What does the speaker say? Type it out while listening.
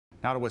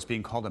Now to what's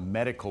being called a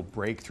medical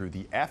breakthrough.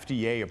 The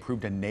FDA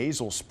approved a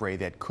nasal spray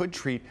that could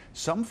treat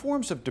some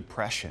forms of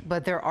depression.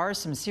 But there are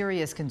some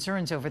serious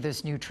concerns over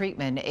this new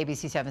treatment.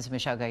 ABC 7's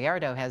Michelle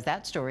Gallardo has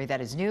that story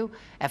that is new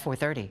at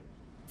 4:30.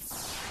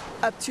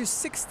 Up to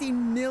 60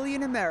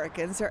 million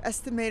Americans are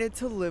estimated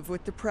to live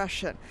with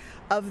depression.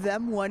 Of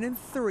them, 1 in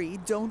 3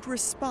 don't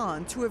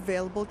respond to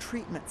available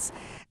treatments.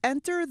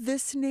 Enter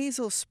this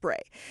nasal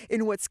spray.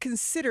 In what's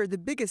considered the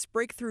biggest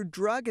breakthrough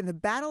drug in the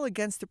battle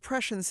against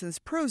depression since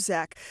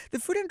Prozac, the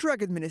Food and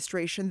Drug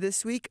Administration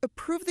this week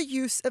approved the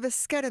use of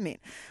esketamine,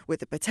 with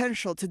the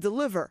potential to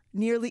deliver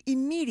nearly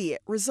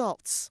immediate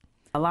results.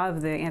 A lot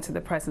of the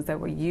antidepressants that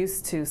we're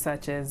used to,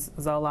 such as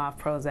Zoloft,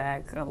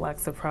 Prozac,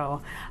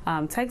 Lexapro,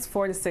 takes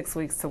 4 to 6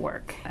 weeks to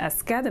work.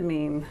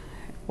 Esketamine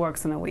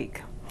works in a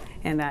week,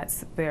 and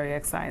that's very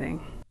exciting.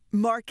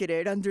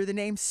 Marketed under the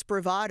name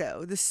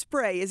Spravato, the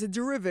spray is a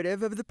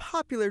derivative of the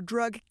popular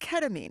drug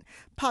ketamine,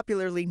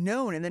 popularly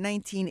known in the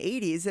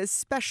 1980s as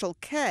Special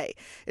K.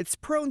 It's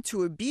prone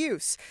to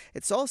abuse.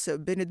 It's also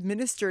been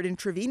administered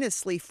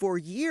intravenously for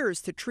years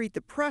to treat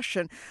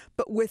depression,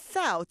 but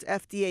without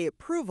FDA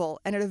approval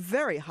and at a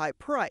very high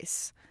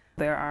price.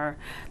 There are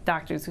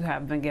doctors who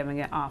have been giving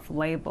it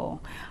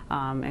off-label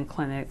in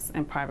clinics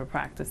and private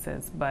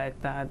practices,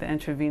 but the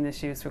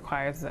intravenous use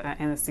requires an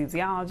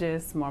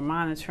anesthesiologist, more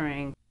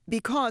monitoring.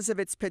 Because of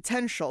its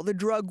potential, the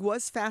drug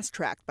was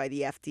fast-tracked by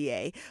the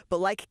FDA, but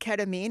like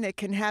ketamine, it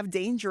can have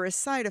dangerous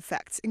side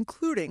effects,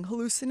 including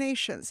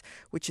hallucinations,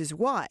 which is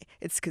why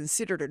it's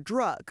considered a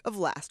drug of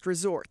last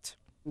resort.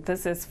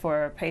 This is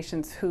for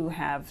patients who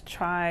have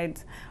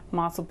tried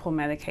multiple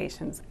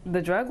medications.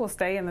 The drug will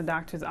stay in the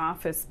doctor's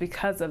office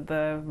because of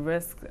the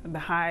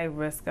high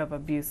risk of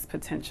abuse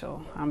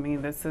potential. I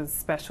mean, this is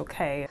Special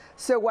K.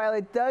 So while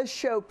it does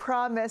show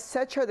promise,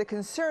 such are the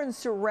concerns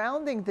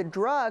surrounding the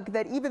drug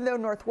that even though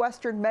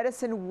Northwestern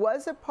Medicine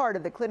was a part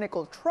of the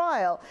clinical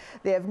trial,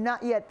 they have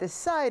not yet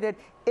decided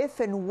if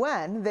and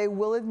when they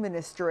will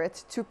administer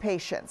it to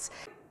patients.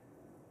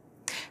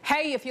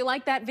 Hey, if you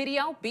like that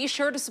video, be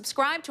sure to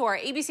subscribe to our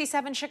ABC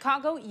 7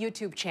 Chicago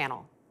YouTube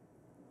channel.